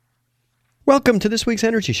Welcome to this week's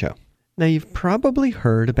Energy Show. Now, you've probably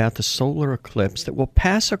heard about the solar eclipse that will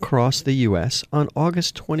pass across the U.S. on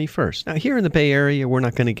August 21st. Now, here in the Bay Area, we're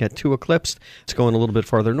not going to get too eclipsed. It's going a little bit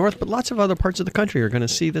farther north, but lots of other parts of the country are going to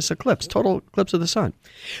see this eclipse, total eclipse of the sun.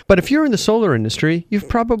 But if you're in the solar industry, you've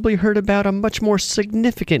probably heard about a much more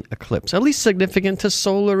significant eclipse, at least significant to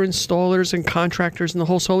solar installers and contractors in the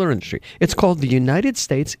whole solar industry. It's called the United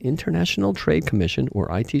States International Trade Commission, or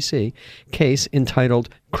ITC, case entitled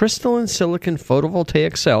Crystalline Silicon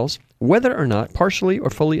Photovoltaic Cells, whether or not partially or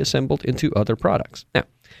fully assembled into other products. Now,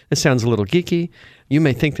 this sounds a little geeky. You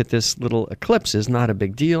may think that this little eclipse is not a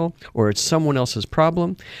big deal or it's someone else's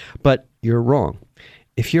problem, but you're wrong.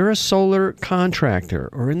 If you're a solar contractor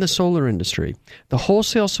or in the solar industry, the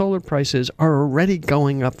wholesale solar prices are already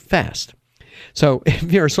going up fast. So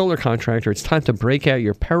if you're a solar contractor, it's time to break out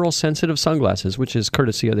your peril-sensitive sunglasses, which is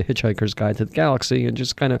courtesy of the Hitchhiker's Guide to the Galaxy, and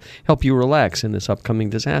just kind of help you relax in this upcoming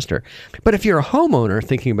disaster. But if you're a homeowner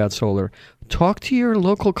thinking about solar, talk to your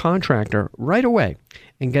local contractor right away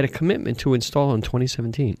and get a commitment to install in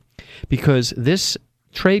 2017. Because this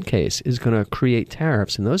trade case is going to create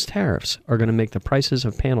tariffs, and those tariffs are going to make the prices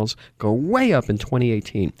of panels go way up in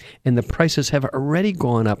 2018. And the prices have already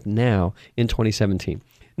gone up now in 2017.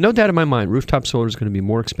 No doubt in my mind, rooftop solar is going to be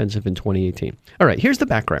more expensive in 2018. All right, here's the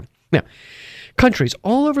background. Now, countries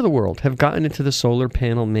all over the world have gotten into the solar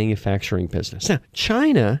panel manufacturing business. Now,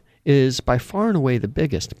 China is by far and away the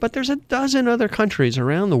biggest, but there's a dozen other countries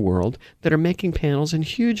around the world that are making panels in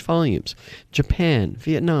huge volumes. Japan,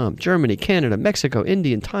 Vietnam, Germany, Canada, Mexico,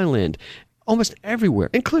 India, and Thailand, almost everywhere,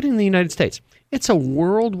 including the United States. It's a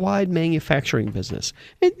worldwide manufacturing business.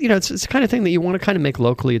 It's the kind of thing that you want to kind of make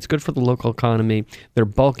locally. It's good for the local economy. They're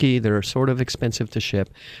bulky. They're sort of expensive to ship.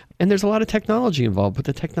 And there's a lot of technology involved, but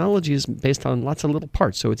the technology is based on lots of little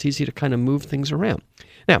parts, so it's easy to kind of move things around.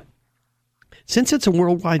 Now, since it's a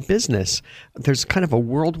worldwide business, there's kind of a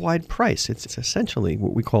worldwide price. It's essentially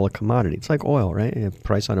what we call a commodity. It's like oil, right? You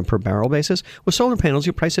price on a per barrel basis. With solar panels,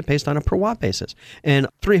 you price it based on a per watt basis. And a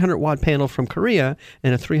 300-watt panel from Korea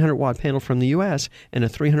and a 300-watt panel from the U.S. and a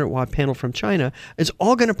 300-watt panel from China is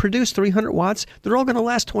all going to produce 300 watts. They're all going to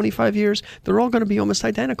last 25 years. They're all going to be almost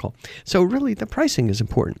identical. So really, the pricing is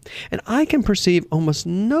important. And I can perceive almost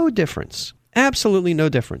no difference, absolutely no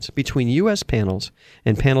difference between U.S. panels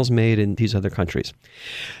and panels made in these other countries.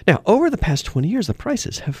 Now, over the past 20 years, the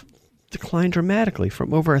prices have declined dramatically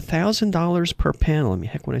from over $1,000 per panel. I mean,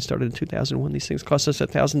 heck, when I started in 2001, these things cost us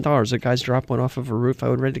 $1,000. The guys dropped one off of a roof, I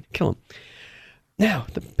was ready to kill them. Now,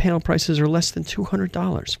 the panel prices are less than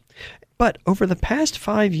 $200. But over the past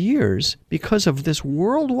 5 years, because of this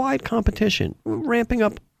worldwide competition ramping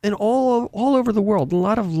up in all over the world, a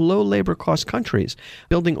lot of low labor cost countries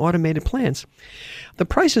building automated plants, the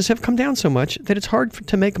prices have come down so much that it's hard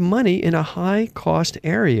to make money in a high cost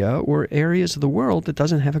area or areas of the world that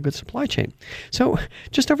doesn't have a good supply chain. So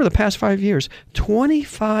just over the past 5 years,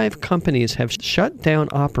 25 companies have shut down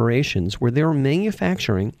operations where they were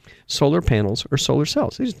manufacturing solar panels or solar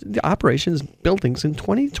cells. The operations, buildings in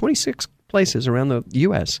 26 places around the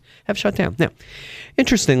U.S. have shut down. Now,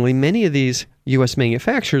 interestingly, many of these U.S.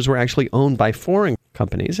 manufacturers were actually owned by foreign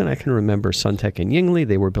companies, and I can remember Suntech and Yingli.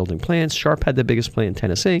 They were building plants. Sharp had the biggest plant in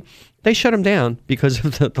Tennessee. They shut them down because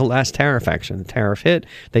of the last tariff action. The tariff hit.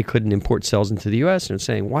 They couldn't import cells into the U.S. and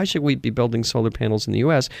saying, why should we be building solar panels in the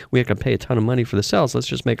U.S.? We have to pay a ton of money for the cells. Let's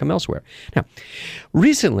just make them elsewhere. Now,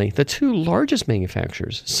 recently, the two largest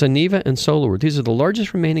manufacturers, Suniva and SolarWorld, these are the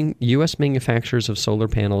largest remaining U.S. manufacturers of solar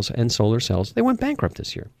panels and solar cells. They went bankrupt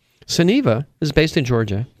this year. Suniva is based in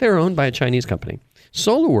Georgia. They're owned by a Chinese company.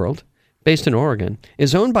 SolarWorld, based in Oregon,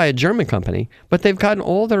 is owned by a German company, but they've gotten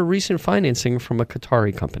all their recent financing from a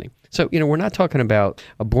Qatari company. So, we're not talking about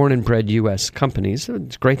a born and bred U.S. companies.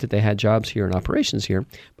 It's great that they had jobs here and operations here,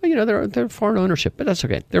 but, they're foreign ownership, but that's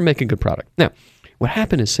okay. They're making good product. Now, what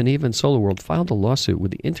happened is Suniva and SolarWorld filed a lawsuit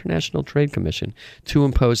with the International Trade Commission to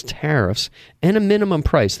impose tariffs and a minimum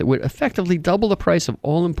price that would effectively double the price of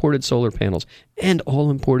all imported solar panels and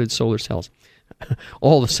all imported solar cells.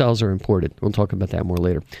 All the cells are imported. We'll talk about that more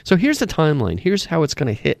later. So here's the timeline. Here's how it's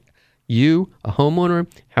going to hit you, a homeowner,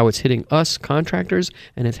 how it's hitting us, contractors,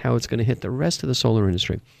 and it's how it's going to hit the rest of the solar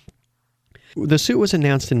industry. The suit was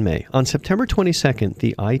announced in May. On September 22nd,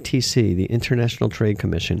 the ITC, the International Trade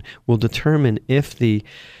Commission, will determine if the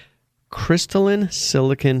crystalline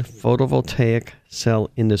silicon photovoltaic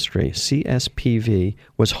cell industry, CSPV,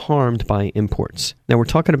 was harmed by imports. Now, we're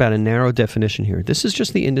talking about a narrow definition here. This is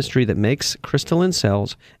just the industry that makes crystalline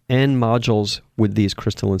cells and modules with these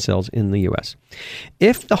crystalline cells in the U.S.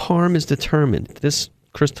 If the harm is determined, this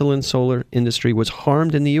crystalline solar industry was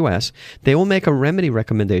harmed in the U.S., they will make a remedy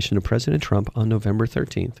recommendation to President Trump on November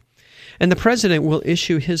 13th. And the president will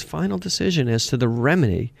issue his final decision as to the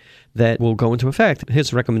remedy that will go into effect.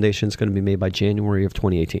 His recommendation is going to be made by January of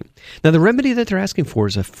 2018. Now, the remedy that they're asking for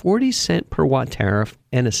is a 40-cent per watt tariff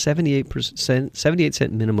and a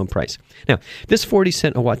 78-cent minimum price. Now, this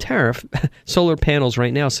 40-cent a watt tariff, solar panels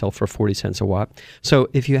right now sell for 40 cents a watt. So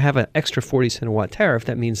if you have an extra 40-cent a watt tariff,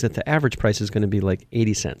 that means that the average price is going to be like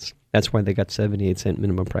 80 cents. That's why they got 78-cent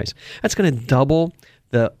minimum price. That's going to double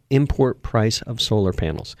the import price of solar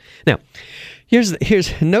panels. Now,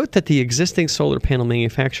 here's note that the existing solar panel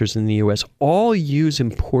manufacturers in the U.S. all use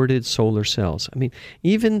imported solar cells. I mean,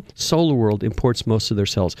 even Solar World imports most of their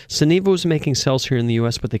cells. Soneva was making cells here in the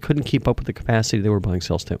U.S., but they couldn't keep up with the capacity they were buying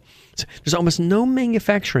cells to. So there's almost no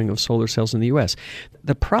manufacturing of solar cells in the U.S.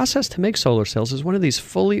 The process to make solar cells is one of these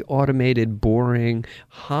fully automated, boring,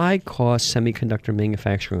 high-cost semiconductor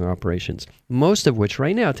manufacturing operations, most of which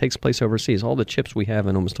right now takes place overseas. All the chips we have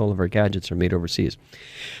and almost all of our gadgets are made overseas.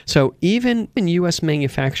 So even in U.S.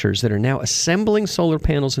 manufacturers that are now assembling solar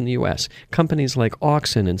panels in the U.S., companies like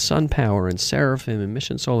Auxin and SunPower and Seraphim and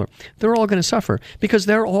Mission Solar, they're all going to suffer because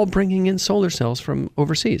they're all bringing in solar cells from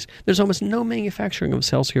overseas. There's almost no manufacturing of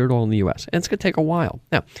cells here at all in the U.S., and it's going to take a while.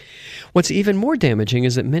 Now, what's even more damaging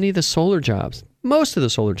is that many of the solar jobs, most of the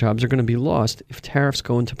solar jobs, are going to be lost if tariffs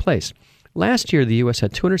go into place. Last year, the U.S.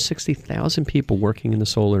 had 260,000 people working in the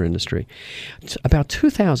solar industry. About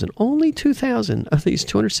 2,000, only 2,000 of these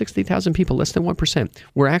 260,000 people, less than 1%,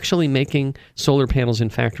 were actually making solar panels in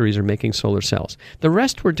factories or making solar cells. The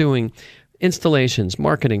rest were doing installations,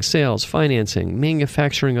 marketing, sales, financing,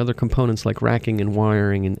 manufacturing other components like racking and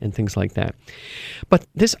wiring and things like that. But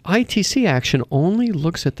this ITC action only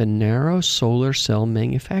looks at the narrow solar cell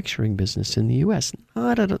manufacturing business in the U.S.,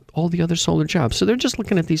 not at all the other solar jobs. So they're just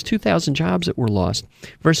looking at these 2,000 jobs that were lost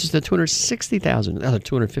versus the 260,000, the other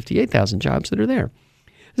 258,000 jobs that are there.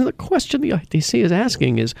 And the question the ITC is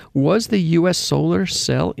asking is, was the U.S. solar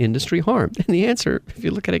cell industry harmed? And the answer, if you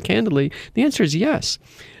look at it candidly, the answer is yes.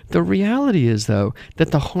 The reality is, though,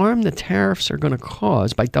 that the harm the tariffs are going to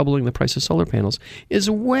cause by doubling the price of solar panels is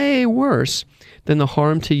way worse than the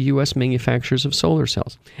harm to U.S. manufacturers of solar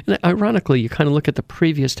cells. And ironically, you kind of look at the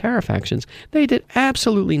previous tariff actions, they did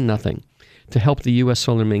absolutely nothing to help the U.S.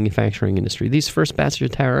 solar manufacturing industry. These first batch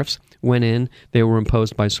of tariffs went in. They were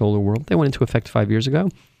imposed by Solar World. They went into effect 5 years ago.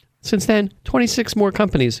 Since then, 26 more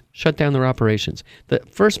companies shut down their operations. The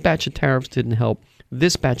first batch of tariffs didn't help.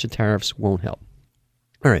 This batch of tariffs won't help.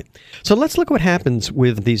 All right, so let's look what happens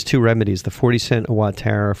with these two remedies, the 40-cent a watt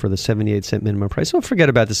tariff or the 78-cent minimum price. Don't forget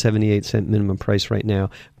about the 78-cent minimum price right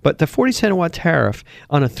now. But the 40-cent a watt tariff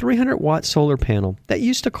on a 300-watt solar panel, that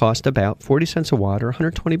used to cost about 40 cents a watt or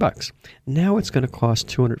 $120. Now it's going to cost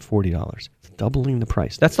 $240. Doubling the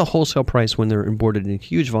price. That's the wholesale price when they're imported in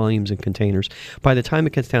huge volumes in containers. By the time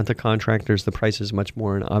it gets down to contractors, the price is much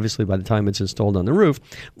more. And obviously, by the time it's installed on the roof,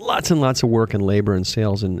 lots and lots of work and labor and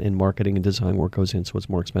sales and marketing and design work goes in, so it's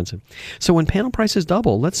more expensive. So when panel prices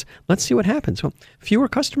double, let's see what happens. Well, fewer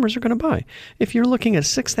customers are going to buy. If you're looking at a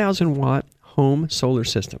 6,000-watt home solar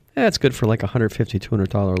system, that's good for like $150,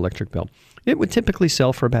 $200 electric bill. It would typically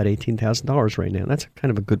sell for about $18,000 right now. That's kind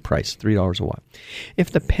of a good price, $3 a watt. If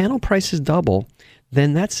the panel prices double,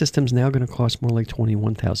 then that system's now going to cost more like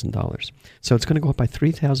 $21,000. So it's going to go up by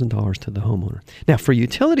 $3,000 to the homeowner. Now, for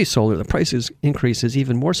utility solar, the price increase is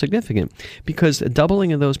even more significant because the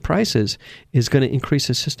doubling of those prices is going to increase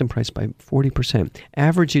the system price by 40%.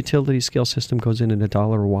 Average utility scale system goes in at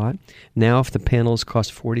 $1 a watt. Now, if the panels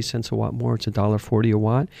cost 40 cents a watt more, it's $1.40 a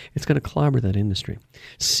watt. It's going to clobber that industry.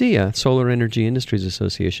 SEIA, Solar Energy Industries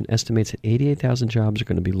Association, estimates that 88,000 jobs are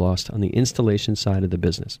going to be lost on the installation side of the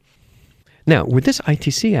business. Now, with this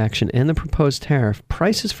ITC action and the proposed tariff,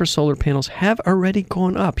 prices for solar panels have already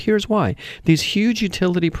gone up. Here's why. These huge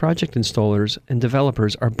utility project installers and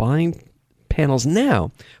developers are buying panels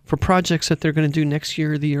now for projects that they're going to do next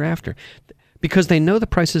year or the year after. Because they know the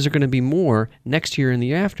prices are going to be more next year and the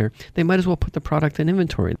year after, they might as well put the product in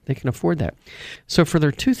inventory. They can afford that. So for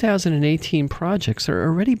their 2018 projects, they're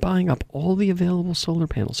already buying up all the available solar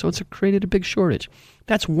panels. So it's created a big shortage.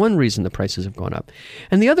 That's one reason the prices have gone up.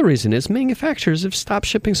 And the other reason is manufacturers have stopped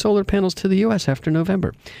shipping solar panels to the U.S. after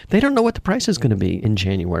November. They don't know what the price is going to be in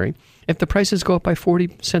January. If the prices go up by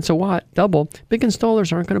 40 cents a watt, double, big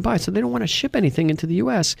installers aren't going to buy. So they don't want to ship anything into the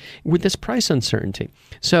U.S. with this price uncertainty.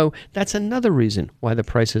 So that's another reason why the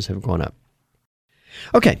prices have gone up.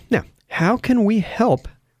 Okay, now, how can we help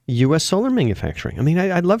U.S. solar manufacturing? I mean,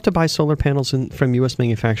 I'd love to buy solar panels from U.S.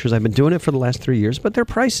 manufacturers. I've been doing it for the last 3 years, but they're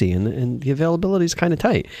pricey and the availability is kind of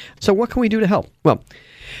tight. So what can we do to help? Well,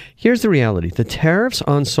 Here's the reality. The tariffs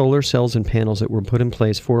on solar cells and panels that were put in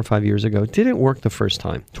place 4 or 5 years ago didn't work the first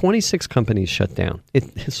time. 26 companies shut down.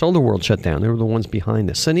 Solar World shut down. They were the ones behind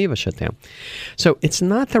this. Suniva shut down. So it's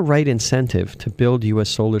not the right incentive to build U.S.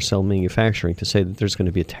 solar cell manufacturing to say that there's going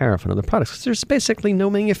to be a tariff on other products, because there's basically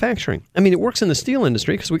no manufacturing. I mean, it works in the steel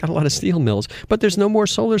industry because we got a lot of steel mills, but there's no more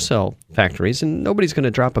solar cell factories, and nobody's going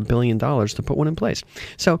to drop $1 billion to put one in place.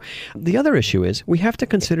 So the other issue is we have to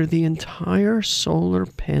consider the entire solar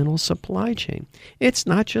panel supply chain. It's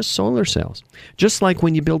not just solar cells. Just like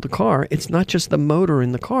when you build a car, it's not just the motor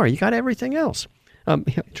in the car. You got everything else.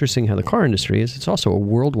 Interesting how the car industry is. It's also a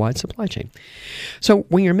worldwide supply chain. So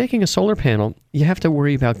when you're making a solar panel, you have to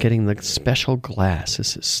worry about getting the special glass.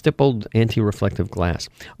 This is stippled anti-reflective glass.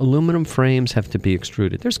 Aluminum frames have to be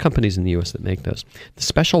extruded. There's companies in the U.S. that make those. The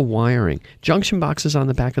special wiring, junction boxes on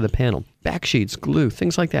the back of the panel, back sheets, glue,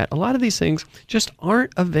 things like that. A lot of these things just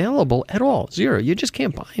aren't available at all. Zero. You just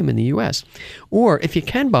can't buy them in the U.S. Or if you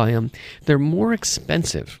can buy them, they're more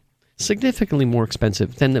expensive. Significantly more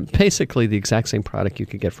expensive than basically the exact same product you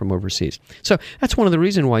could get from overseas. So that's one of the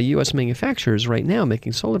reasons why U.S. manufacturers right now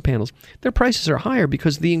making solar panels, their prices are higher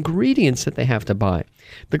because the ingredients that they have to buy,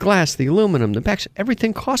 the glass, the aluminum, the backs,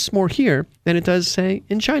 everything costs more here than it does, say,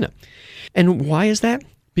 in China. And why is that?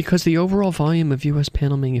 Because the overall volume of U.S.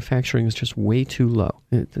 panel manufacturing is just way too low.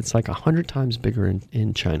 It's like 100 times bigger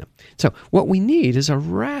in China. So what we need is a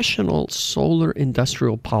rational solar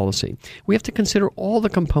industrial policy. We have to consider all the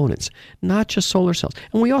components, not just solar cells.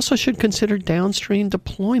 And we also should consider downstream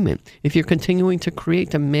deployment. If you're continuing to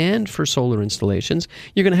create demand for solar installations,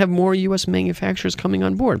 you're going to have more U.S. manufacturers coming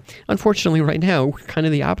on board. Unfortunately, right now, we're kind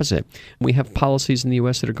of the opposite. We have policies in the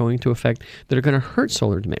U.S. that are going to affect, that are going to hurt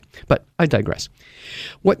solar demand. But I digress.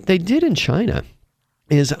 What they did in China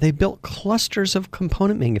is they built clusters of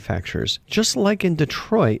component manufacturers, just like in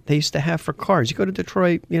Detroit they used to have for cars. You go to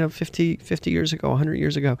Detroit, 50 years ago, 100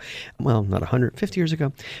 years ago. Well, not 100, 50 years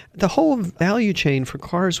ago. The whole value chain for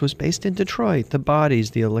cars was based in Detroit. The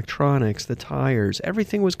bodies, the electronics, the tires,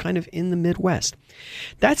 everything was kind of in the Midwest.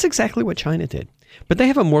 That's exactly what China did. But they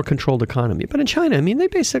have a more controlled economy. But in China, they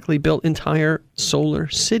basically built entire solar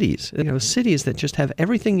cities. Cities that just have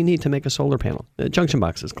everything you need to make a solar panel. Junction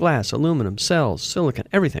boxes, glass, aluminum, cells, silicon,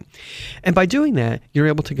 everything. And by doing that, you're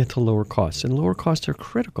able to get to lower costs. And lower costs are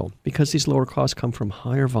critical because these lower costs come from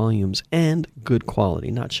higher volumes and good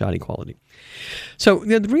quality, not shoddy quality. So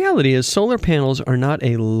the reality is solar panels are not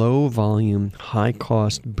a low-volume,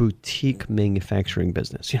 high-cost boutique manufacturing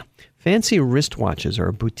business. Fancy wristwatches are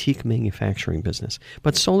a boutique manufacturing business,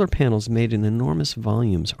 but solar panels made in enormous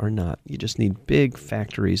volumes are not. You just need big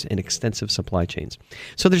factories and extensive supply chains.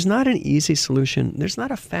 So there's not an easy solution. There's not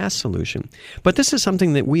a fast solution. But this is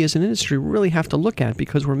something that we as an industry really have to look at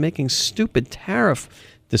because we're making stupid tariff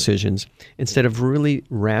decisions instead of really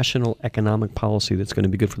rational economic policy that's going to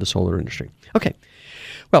be good for the solar industry. Okay,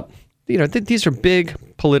 well, these are big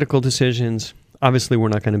political decisions. Obviously, we're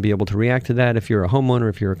not going to be able to react to that if you're a homeowner,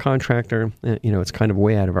 if you're a contractor. It's kind of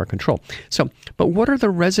way out of our control. So, but what are the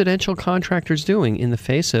residential contractors doing in the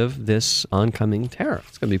face of this oncoming tariff?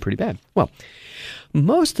 It's going to be pretty bad. Well,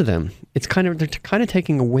 most of them, they're kind of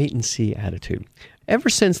taking a wait-and-see attitude. Ever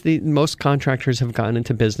since most contractors have gotten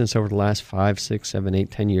into business over the last 5, 6, 7, 8,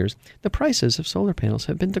 10 years, the prices of solar panels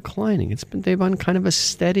have been declining. They've on kind of a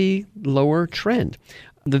steady lower trend.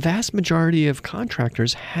 The vast majority of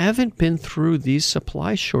contractors haven't been through these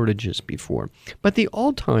supply shortages before. But the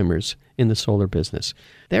old-timers in the solar business,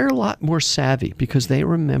 they're a lot more savvy because they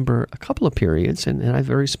remember a couple of periods, and I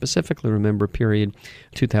very specifically remember a period,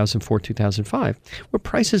 2004, 2005, where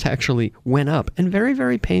prices actually went up, and very,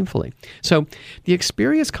 very painfully. So the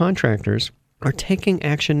experienced contractors are taking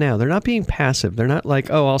action now. They're not being passive. They're not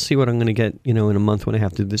like, I'll see what I'm going to get, in a month when I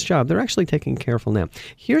have to do this job. They're actually taking careful now.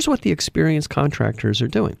 Here's what the experienced contractors are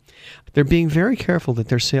doing. They're being very careful that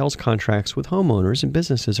their sales contracts with homeowners and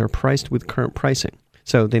businesses are priced with current pricing.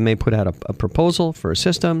 So they may put out a proposal for a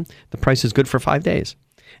system. The price is good for 5 days.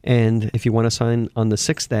 And if you want to sign on the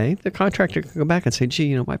 6th day, the contractor can go back and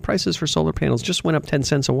say, my prices for solar panels just went up 10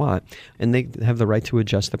 cents a watt. And they have the right to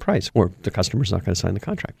adjust the price, or the customer's not going to sign the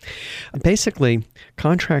contract. Basically,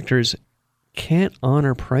 contractors can't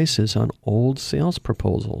honor prices on old sales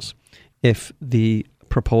proposals if the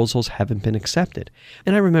proposals haven't been accepted.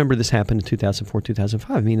 And I remember this happened in 2004,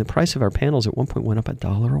 2005. The price of our panels at one point went up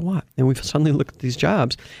 $1 a watt. And we suddenly looked at these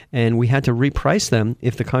jobs and we had to reprice them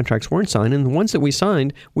if the contracts weren't signed. And the ones that we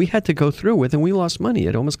signed, we had to go through with and we lost money.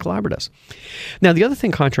 It almost clobbered us. Now, the other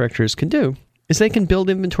thing contractors can do is they can build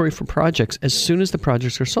inventory for projects as soon as the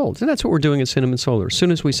projects are sold. And that's what we're doing at Cinnamon Solar. As soon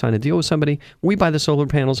as we sign a deal with somebody, we buy the solar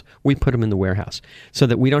panels, we put them in the warehouse so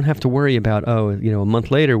that we don't have to worry about, a month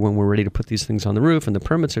later when we're ready to put these things on the roof and the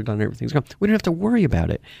permits are done and everything's gone. We don't have to worry about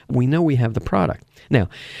it. We know we have the product. Now,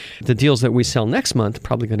 the deals that we sell next month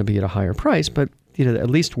probably going to be at a higher price, but at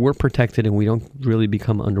least we're protected and we don't really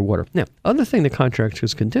become underwater. Now, other thing the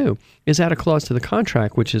contractors can do is add a clause to the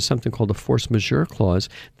contract, which is something called a force majeure clause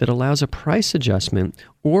that allows a price adjustment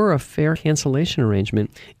or a fair cancellation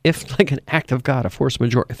arrangement if, like an act of God, a force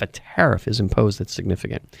majeure, if a tariff is imposed that's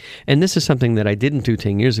significant. And this is something that I didn't do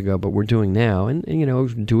 10 years ago, but we're doing now and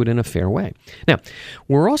do it in a fair way. Now,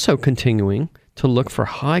 we're also continuing to look for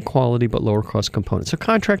high quality but lower cost components. So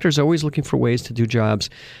contractors are always looking for ways to do jobs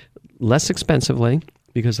less expensively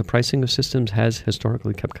because the pricing of systems has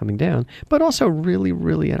historically kept coming down, but also really,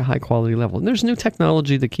 really at a high quality level. And there's new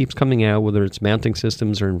technology that keeps coming out, whether it's mounting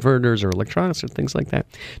systems or inverters or electronics or things like that,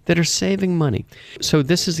 that are saving money. So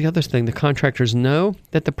this is the other thing. The contractors know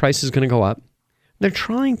that the price is going to go up. They're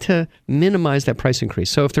trying to minimize that price increase.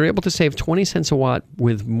 So if they're able to save 20 cents a watt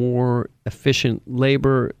with more efficient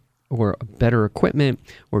labor or better equipment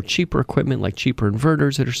or cheaper equipment like cheaper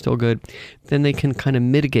inverters that are still good, then they can kind of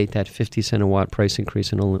mitigate that 50 cent a watt price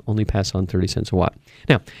increase and only pass on 30 cents a watt.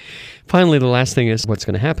 Now, finally, the last thing is what's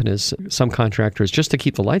going to happen is some contractors, just to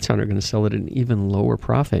keep the lights on, are going to sell it at an even lower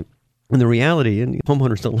profit. And the reality, and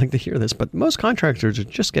homeowners don't like to hear this, but most contractors are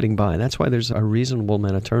just getting by. That's why there's a reasonable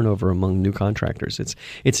amount of turnover among new contractors.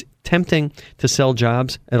 It's tempting to sell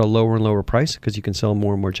jobs at a lower and lower price because you can sell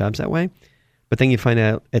more and more jobs that way. But then you find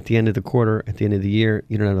out at the end of the quarter, at the end of the year,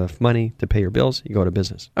 you don't have enough money to pay your bills. You go out of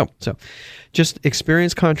business. So just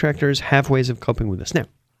experienced contractors have ways of coping with this. Now,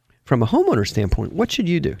 from a homeowner standpoint, what should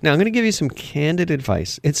you do? Now, I'm going to give you some candid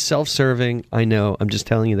advice. It's self-serving. I know. I'm just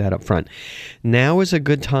telling you that up front. Now is a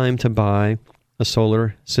good time to buy a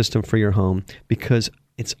solar system for your home because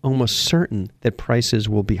it's almost certain that prices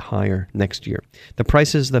will be higher next year. The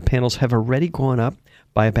prices of the panels have already gone up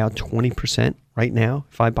by about 20% right now.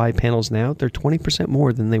 If I buy panels now, they're 20%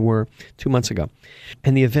 more than they were 2 months ago.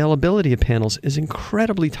 And the availability of panels is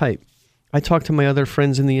incredibly tight. I talked to my other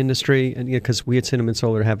friends in the industry, and because we at Cinnamon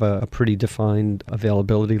Solar have a pretty defined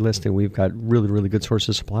availability list, and we've got really, really good sources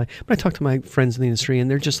of supply. But I talked to my friends in the industry, and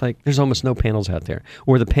they're just like, there's almost no panels out there.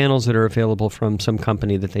 Or the panels that are available from some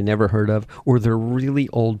company that they never heard of, or they're really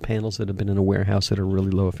old panels that have been in a warehouse that are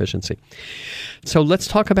really low efficiency. So let's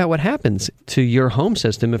talk about what happens to your home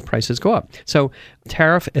system if prices go up. So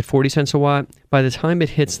tariff at 40 cents a watt, by the time it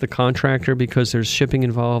hits the contractor, because there's shipping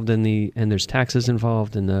involved and there's taxes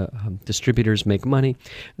involved and the distributors make money,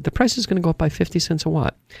 the price is going to go up by 50 cents a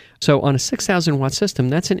watt. So on a 6,000 watt system,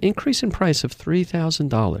 that's an increase in price of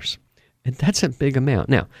 $3,000. And that's a big amount.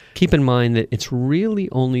 Now, keep in mind that it's really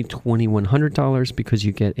only $2,100 because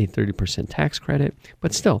you get a 30% tax credit.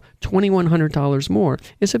 But still, $2,100 more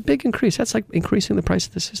is a big increase. That's like increasing the price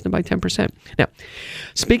of the system by 10%. Now,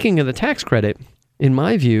 speaking of the tax credit, in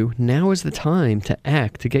my view, now is the time to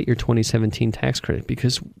act to get your 2017 tax credit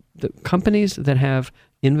because the companies that have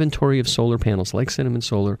inventory of solar panels like Cinnamon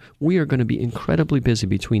Solar, we are going to be incredibly busy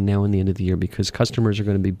between now and the end of the year because customers are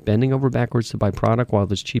going to be bending over backwards to buy product while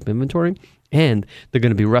there's cheap inventory, and they're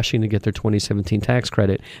going to be rushing to get their 2017 tax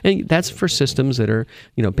credit. And that's for systems that are,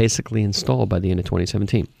 basically installed by the end of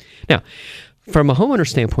 2017. Now, from a homeowner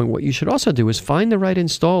standpoint, what you should also do is find the right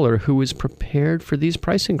installer who is prepared for these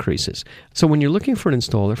price increases. So when you're looking for an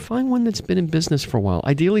installer, find one that's been in business for a while,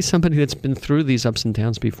 ideally somebody that's been through these ups and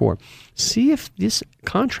downs before. See if this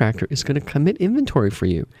contractor is going to commit inventory for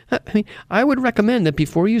you. I would recommend that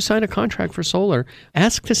before you sign a contract for solar,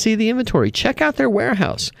 ask to see the inventory. Check out their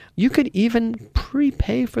warehouse. You could even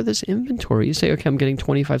prepay for this inventory. You say, okay, I'm getting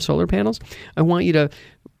 25 solar panels. I want you to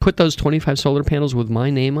put those 25 solar panels with my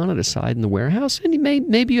name on it aside in the warehouse, and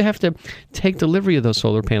maybe you have to take delivery of those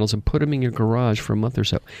solar panels and put them in your garage for a month or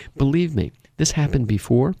so. Believe me, this happened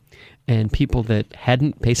before, and people that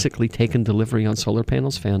hadn't basically taken delivery on solar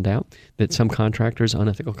panels found out that some contractors,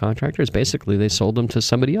 unethical contractors, basically they sold them to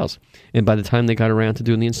somebody else. And by the time they got around to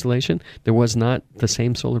doing the installation, there was not the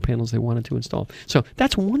same solar panels they wanted to install. So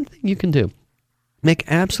that's one thing you can do. Make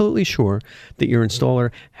absolutely sure that your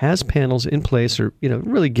installer has panels in place or,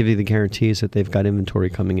 really give you the guarantees that they've got inventory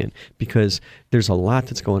coming in because there's a lot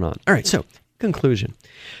that's going on. All right, so Conclusion.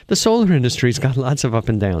 The solar industry's got lots of up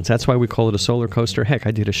and downs. That's why we call it a solar coaster. Heck,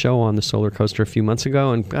 I did a show on the solar coaster a few months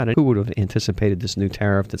ago, and God, who would have anticipated this new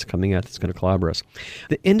tariff that's coming out that's going to clobber us?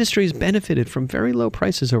 The industry's benefited from very low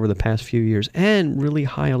prices over the past few years and really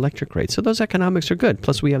high electric rates. So those economics are good.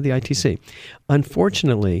 Plus, we have the ITC.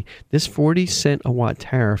 Unfortunately, this 40-cent a watt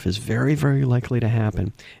tariff is very, very likely to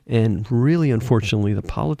happen. And really, unfortunately, the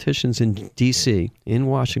politicians in D.C., in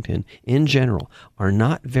Washington, in general, are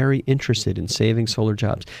not very interested in saving solar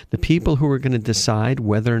jobs. The people who are going to decide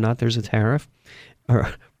whether or not there's a tariff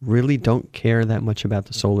really don't care that much about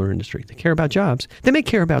the solar industry. They care about jobs. They may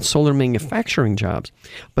care about solar manufacturing jobs,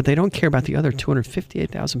 but they don't care about the other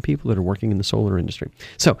 258,000 people that are working in the solar industry.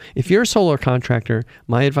 So if you're a solar contractor,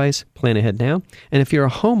 my advice, plan ahead now. And if you're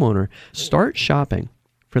a homeowner, start shopping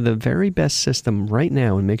for the very best system right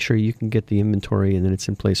now and make sure you can get the inventory and then it's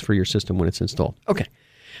in place for your system when it's installed. Okay.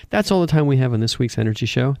 That's all the time we have on this week's Energy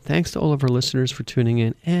Show. Thanks to all of our listeners for tuning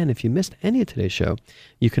in. And if you missed any of today's show,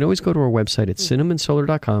 you can always go to our website at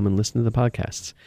cinnamonsolar.com and listen to the podcasts.